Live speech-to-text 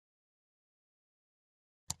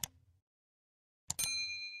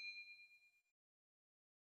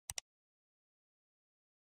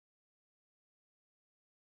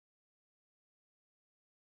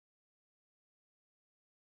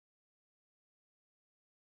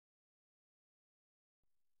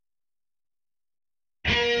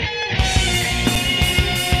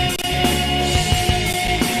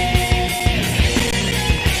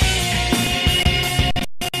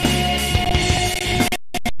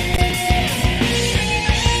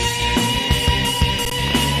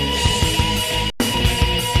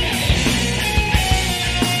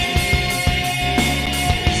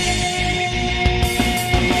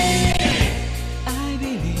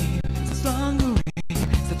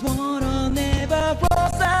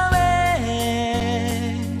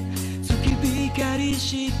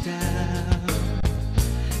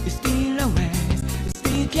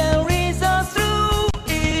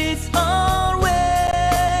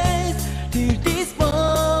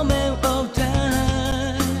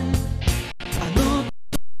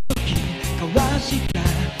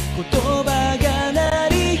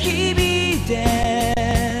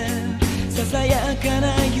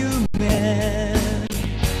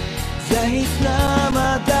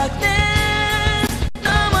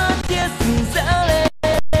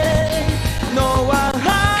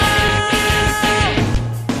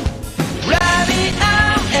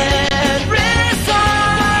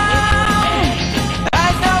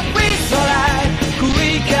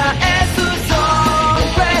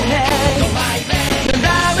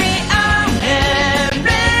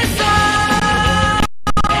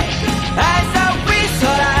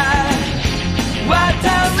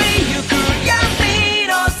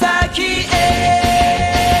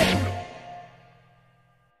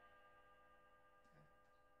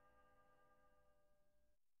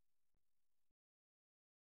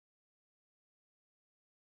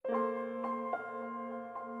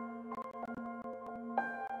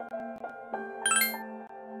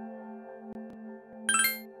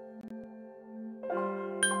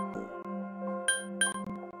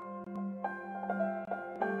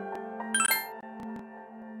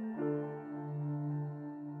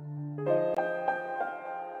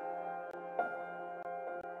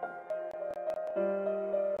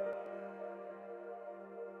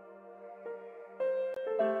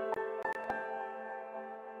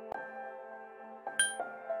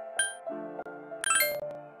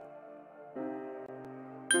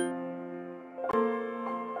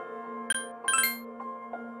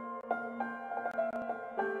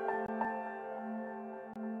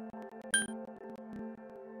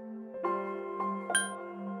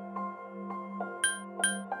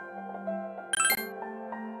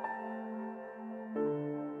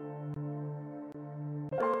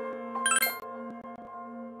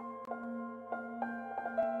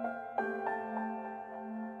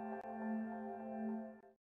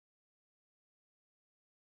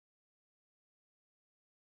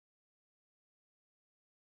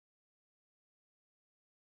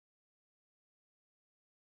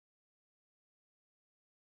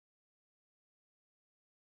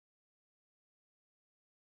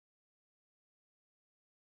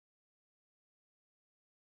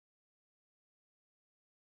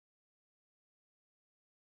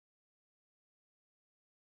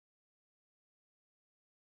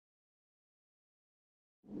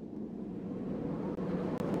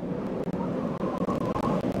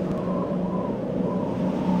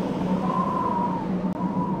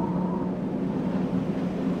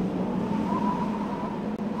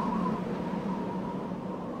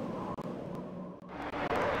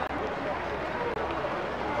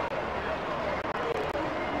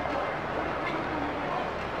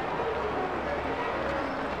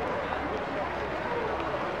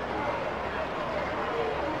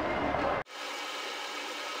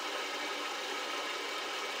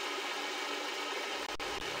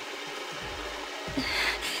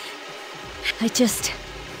I just...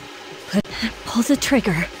 pull the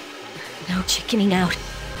trigger. No chickening out.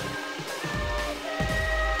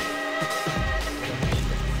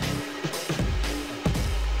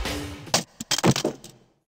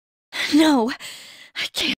 No, I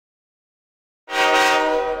can't.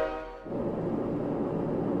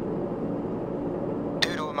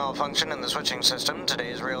 Due to a malfunction in the switching system,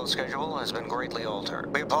 today's rail schedule has been greatly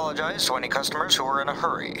altered. We apologize to any customers who are in a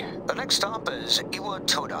hurry. The next stop is Iwa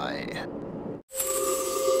Todai.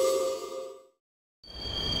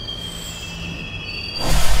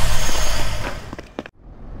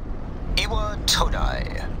 Iwa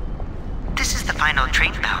Todai. This is the final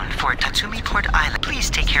train bound for Tatsumi Port Island. Please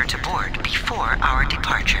take care to board before our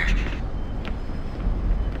departure.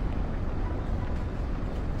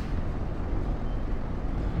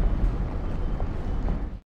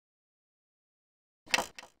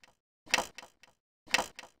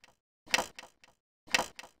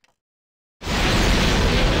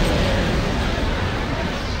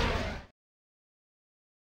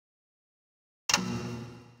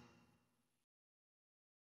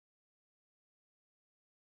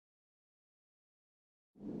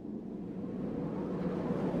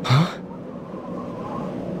 Huh?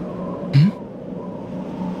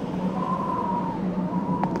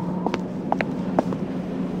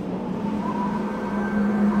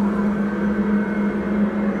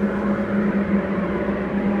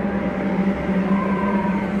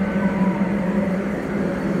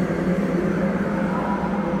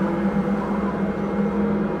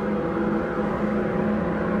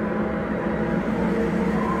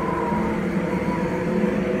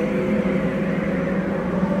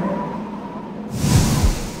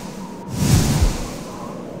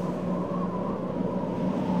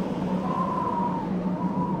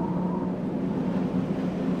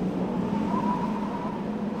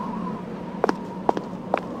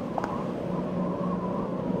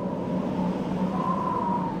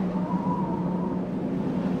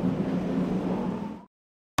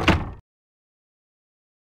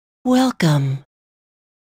 Welcome.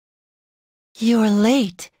 You're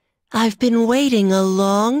late. I've been waiting a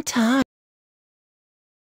long time.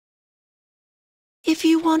 If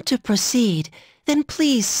you want to proceed, then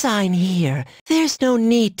please sign here. There's no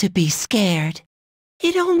need to be scared.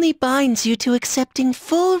 It only binds you to accepting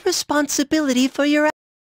full responsibility for your actions.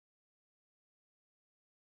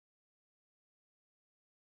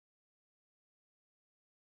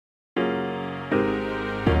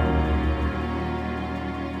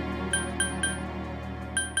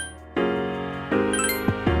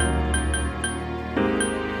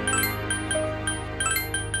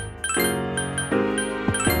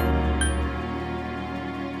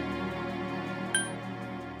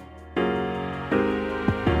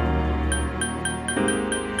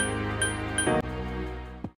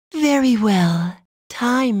 Very well.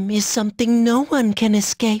 Time is something no one can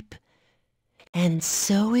escape. And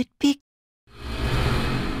so it be.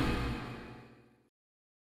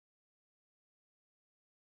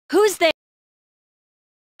 Who's there?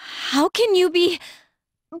 How can you be...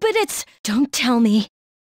 But it's... Don't tell me.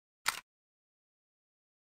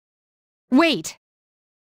 Wait.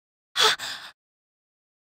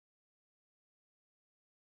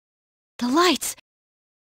 The lights.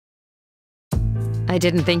 I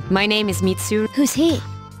didn't think. My name is Mitsuru. Who's he?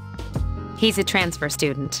 He's a transfer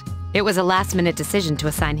student. It was a last-minute decision to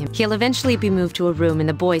assign him. He'll eventually be moved to a room in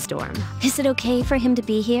the boys' dorm. Is it okay for him to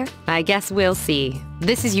be here? I guess we'll see.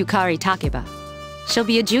 This is Yukari Takeba. She'll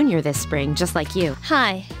be a junior this spring, just like you.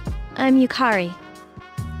 Hi, I'm Yukari.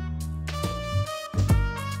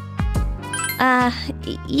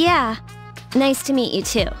 Yeah. Nice to meet you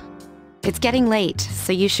too. It's getting late,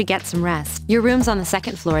 so you should get some rest. Your room's on the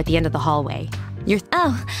second floor at the end of the hallway.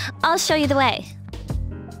 Oh, I'll show you the way.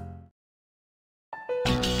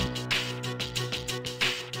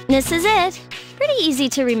 This is it. Pretty easy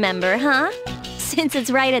to remember, huh? Since it's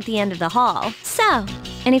right at the end of the hall. So,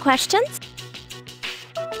 any questions?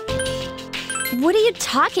 What are you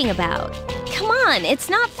talking about? Come on, it's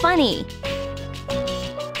not funny.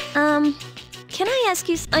 Can I ask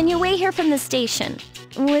you, on your way here from the station,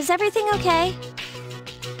 was everything okay?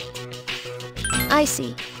 I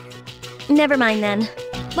see. Never mind then.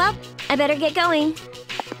 Well, I better get going.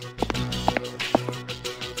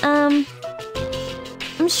 I'm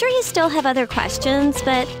sure you still have other questions,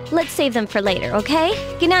 but let's save them for later, okay?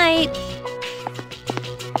 Good night.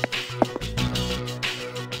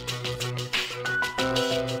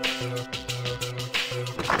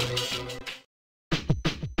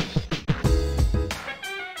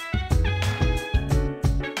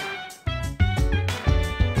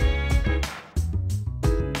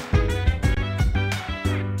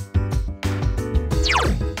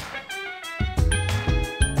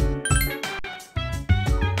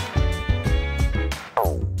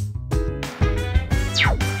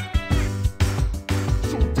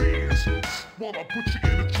 mother, put you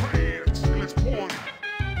in a trance. Let's party.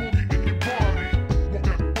 Boogie in your body. Walk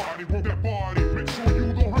that body, walk that body. Make sure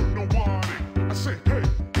you don't hurt nobody. I say, hey,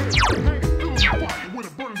 hey, hey, feel the fire with a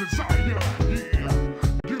burning desire. Yeah,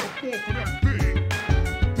 get up off of that thing.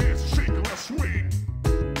 Dance, shake, and let's swing.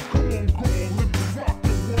 Come on, girl, let me rock the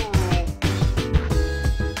world.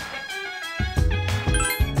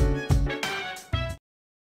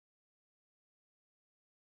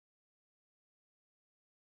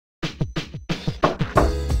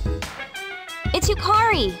 It's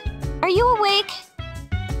Yukari. Are you awake?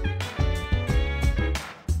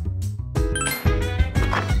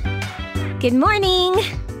 Good morning.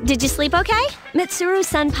 Did you sleep okay?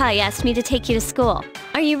 Mitsuru-senpai asked me to take you to school.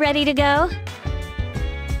 Are you ready to go?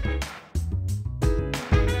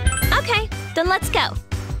 Okay, then let's go.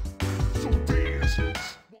 So dance.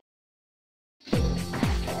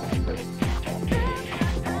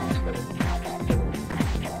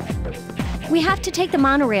 We have to take the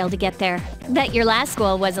monorail to get there. Bet your last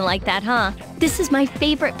school wasn't like that, huh? This is my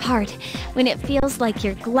favorite part, when it feels like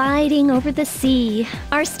you're gliding over the sea.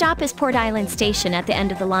 Our stop is Port Island Station at the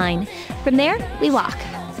end of the line. From there, we walk.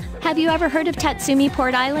 Have you ever heard of Tatsumi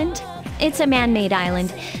Port Island? It's a man-made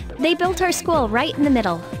island. They built our school right in the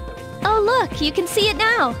middle. Oh look, you can see it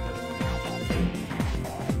now!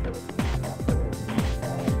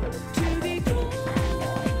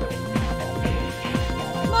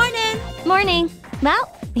 Morning. Well,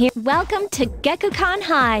 welcome to Gekukan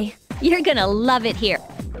High. You're gonna love it here.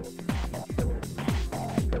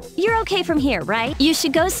 You're okay from here, right? You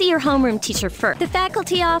should go see your homeroom teacher first. The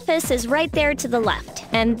faculty office is right there to the left.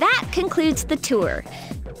 And that concludes the tour.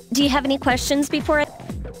 Do you have any questions before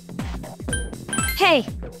Hey,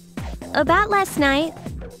 about last night,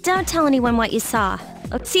 don't tell anyone what you saw.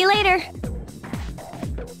 See you later.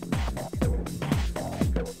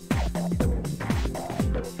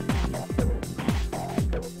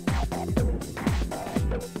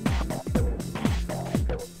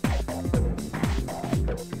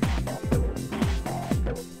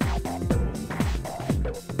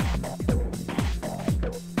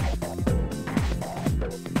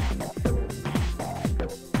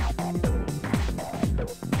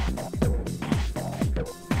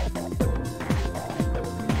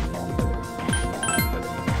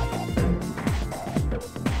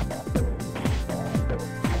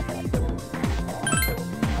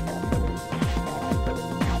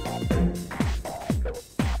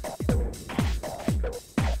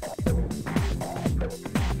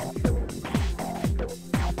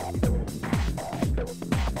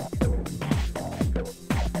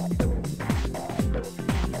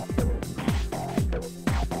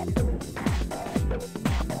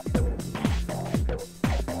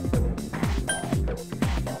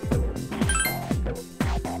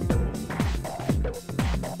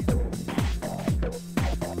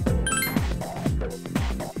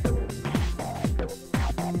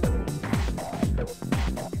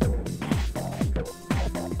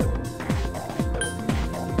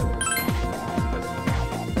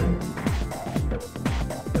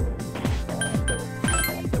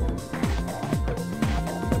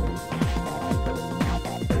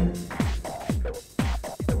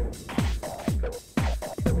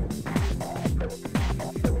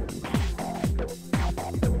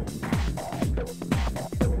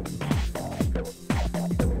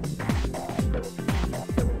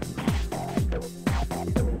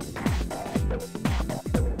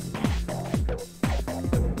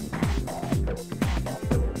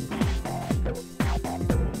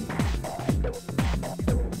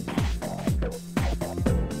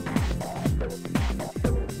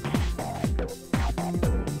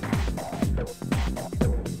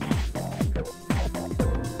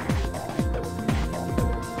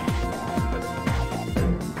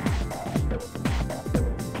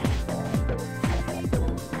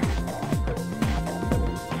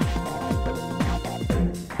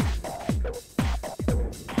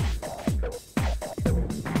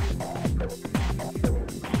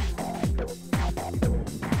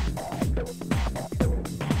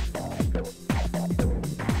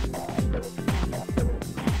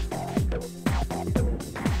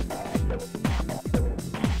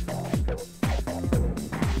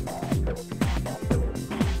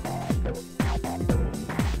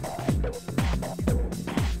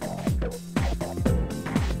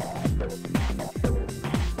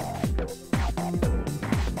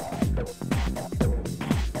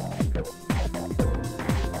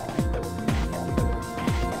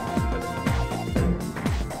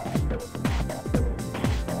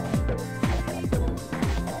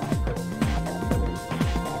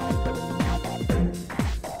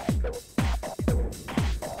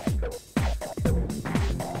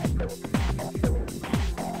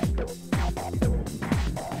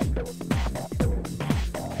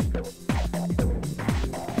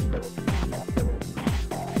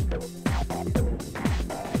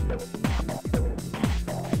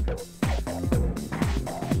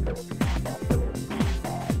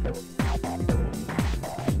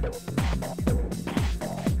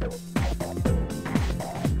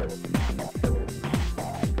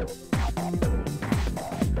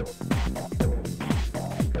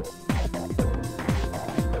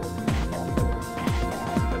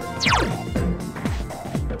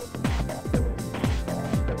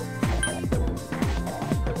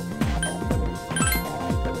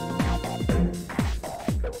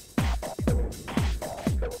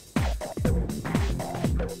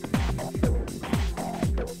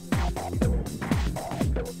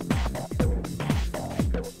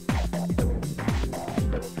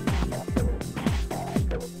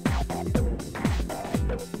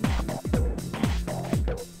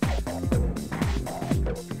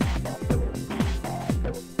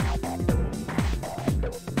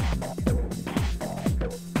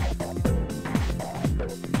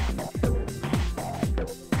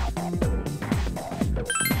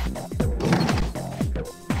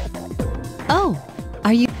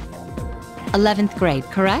 11th grade,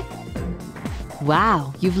 correct?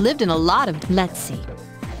 Wow, you've lived in a lot of... Let's see.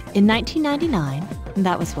 In 1999,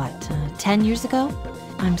 that was what, 10 years ago?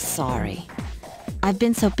 I'm sorry. I've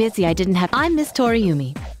been so busy I didn't have... I'm Miss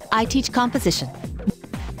Toriumi. I teach composition.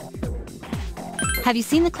 Have you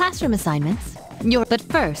seen the classroom assignments? But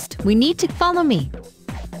first, we need to follow me.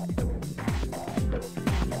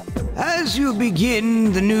 As you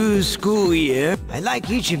begin the new school year, I'd like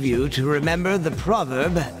each of you to remember the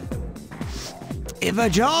proverb, if a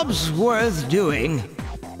job's worth doing,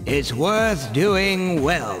 it's worth doing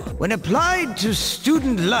well. When applied to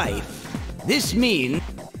student life, this means...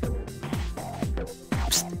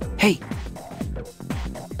 Psst, hey!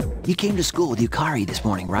 You came to school with Yukari this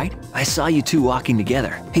morning, right? I saw you two walking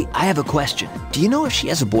together. Hey, I have a question. Do you know if she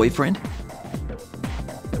has a boyfriend?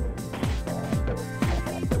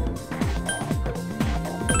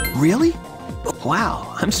 Really?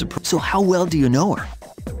 Wow, I'm surprised. So how well do you know her?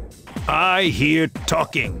 I hear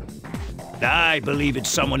talking. I believe it's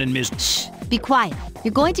someone in Miss... Shh, be quiet.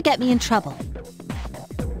 You're going to get me in trouble.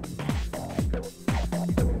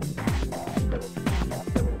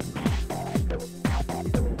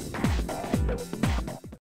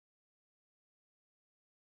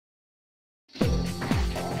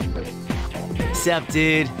 What's up,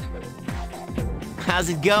 dude? How's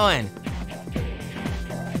it going?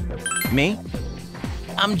 Me?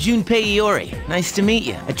 I'm Junpei Iori. Nice to meet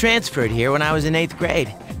you. I transferred here when I was in 8th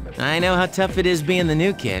grade. I know how tough it is being the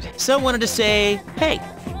new kid. So I wanted to say, hey,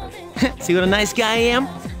 see what a nice guy I am?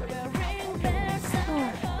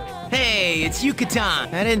 Hey, it's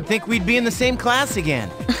Yucatan. I didn't think we'd be in the same class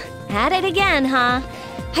again. At it again, huh?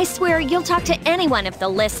 I swear you'll talk to anyone if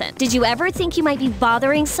they'll listen. Did you ever think you might be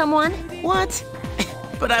bothering someone? What?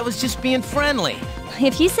 But I was just being friendly.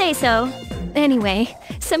 If you say so. Anyway,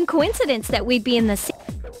 some coincidence that we'd be in the same...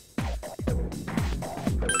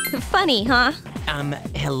 Funny, huh?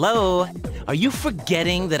 Hello? Are you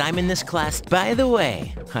forgetting that I'm in this class? By the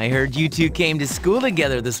way, I heard you two came to school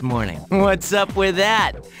together this morning. What's up with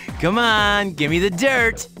that? Come on, give me the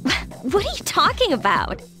dirt. What are you talking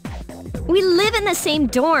about? We live in the same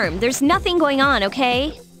dorm. There's nothing going on,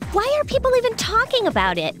 okay? Why are people even talking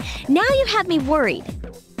about it? Now you have me worried.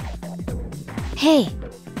 Hey.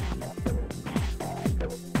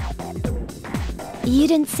 You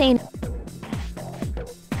didn't say...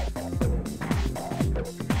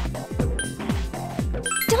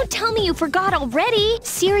 Don't tell me you forgot already!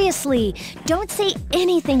 Seriously, don't say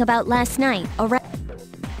anything about last night, alright?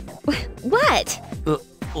 What?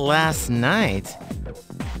 Last night?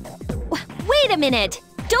 Wait a minute!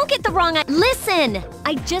 Don't get the wrong... Listen!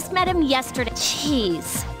 I just met him yesterday.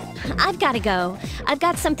 Jeez. I've gotta go. I've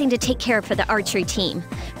got something to take care of for the archery team.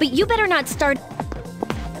 But you better not start...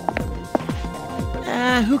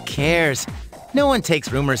 Who cares? No one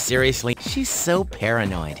takes rumors seriously. She's so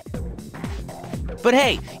paranoid. But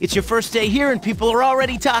hey, it's your first day here and people are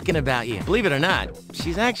already talking about you. Believe it or not,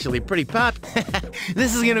 she's actually pretty pop.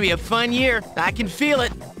 This is gonna be a fun year. I can feel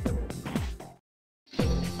it.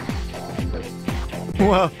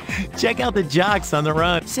 Whoa, check out the jocks on the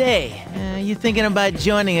run. Say, you thinking about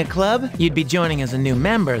joining a club? You'd be joining as a new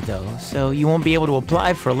member, though, so you won't be able to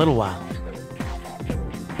apply for a little while.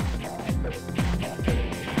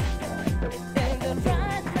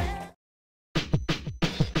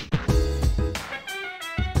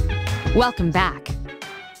 Welcome back.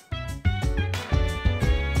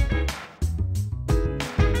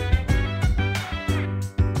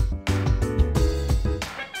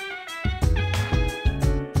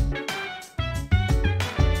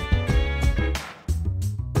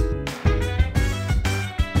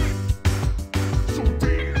 So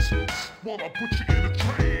dance while I put you in a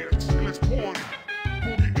trance. And let's party.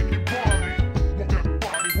 Boogie in your body.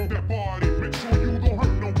 Walk that body. Make sure you don't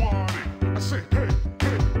hurt nobody. I say, hey,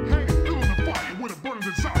 hey, hey. Feel the fire with a burning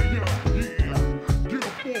desire. Yeah, get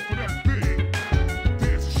up off of that thing.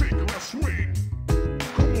 Dance and shake and let's swing.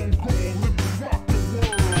 Come on, girl, let me rock the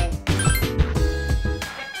world.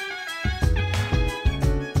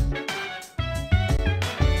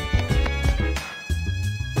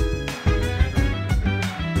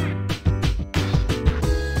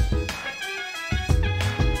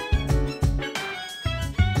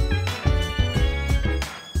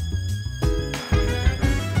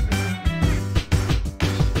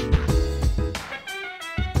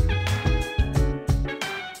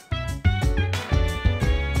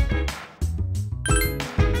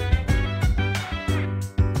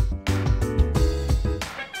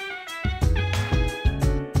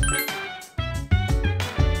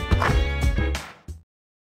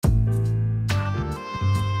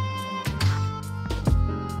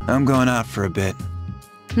 I'm going out for a bit.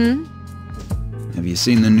 Have you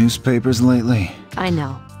seen the newspapers lately? I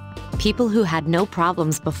know. People who had no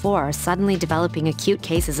problems before are suddenly developing acute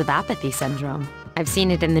cases of apathy syndrome. I've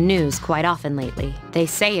seen it in the news quite often lately. They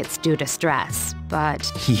say it's due to stress,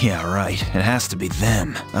 but... Yeah, right. It has to be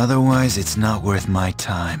them. Otherwise, it's not worth my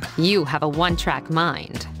time. You have a one-track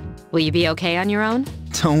mind. Will you be okay on your own?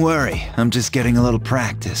 Don't worry. I'm just getting a little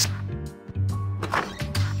practice.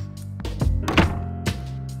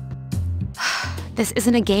 This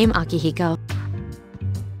isn't a game, Akihiko.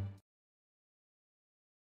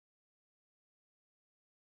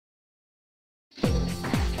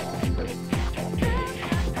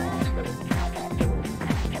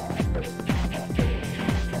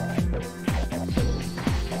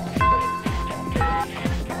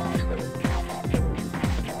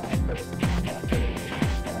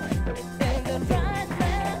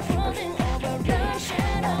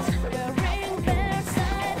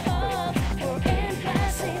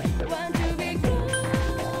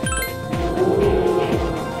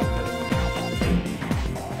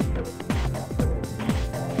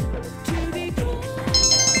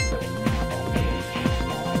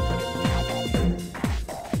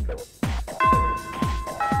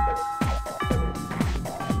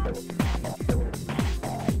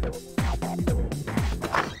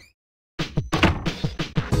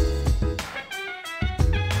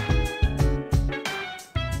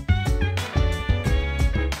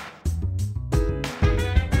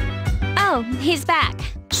 Oh, he's back.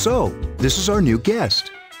 So, this is our new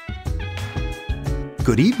guest.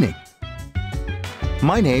 Good evening.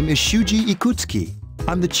 My name is Shuji Ikutsuki.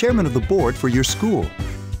 I'm the chairman of the board for your school.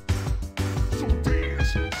 So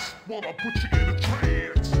dance, while I put you in a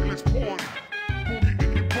trance. Let's party, boogie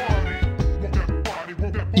in your body. Want that body,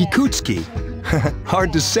 want that body. Ikutsuki.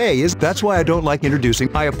 Hard to say, is that's why I don't like introducing.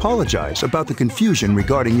 I apologize about the confusion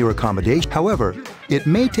regarding your accommodation. However, it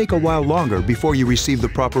may take a while longer before you receive the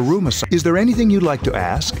proper room assignment. Is there anything you'd like to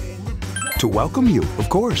ask? To welcome you, of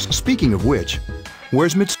course. Speaking of which,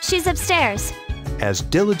 where's Mits? She's upstairs. As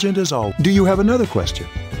diligent as always. Do you have another question?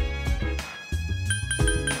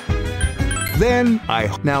 Then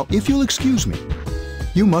Now, if you'll excuse me,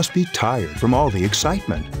 you must be tired from all the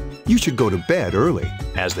excitement. You should go to bed early.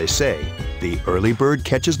 As they say, the early bird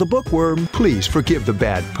catches the bookworm. Please forgive the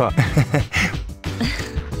bad pun.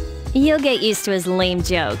 You'll get used to his lame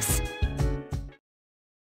jokes.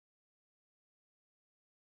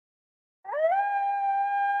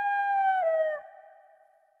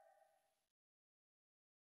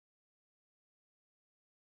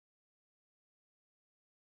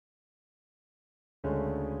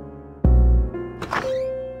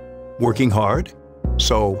 Working hard?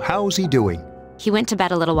 So, how's he doing? He went to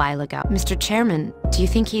bed a little while ago. Mr. Chairman, do you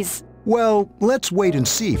think he's... Well, let's wait and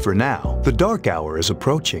see for now. The dark hour is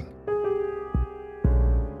approaching.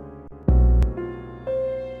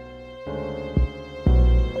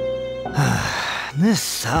 This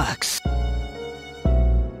sucks.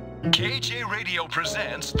 KJ Radio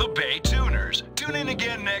presents The Bay Tuners. Tune in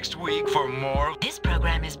again next week for more. This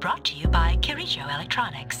program is brought to you by Kirijo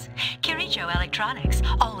Electronics. Kirijo Electronics,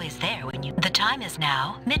 always there when you... The time is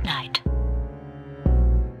now midnight.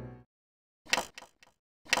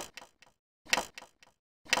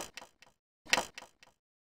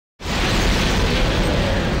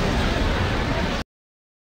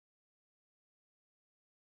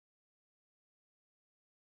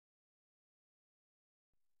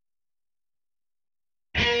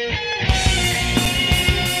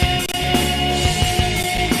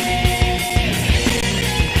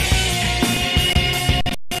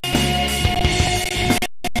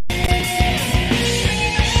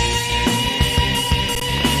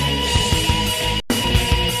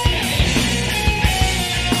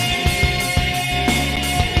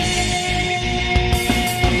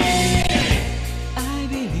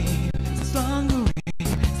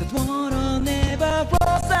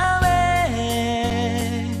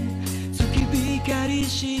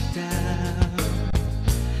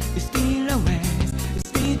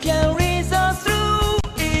 Can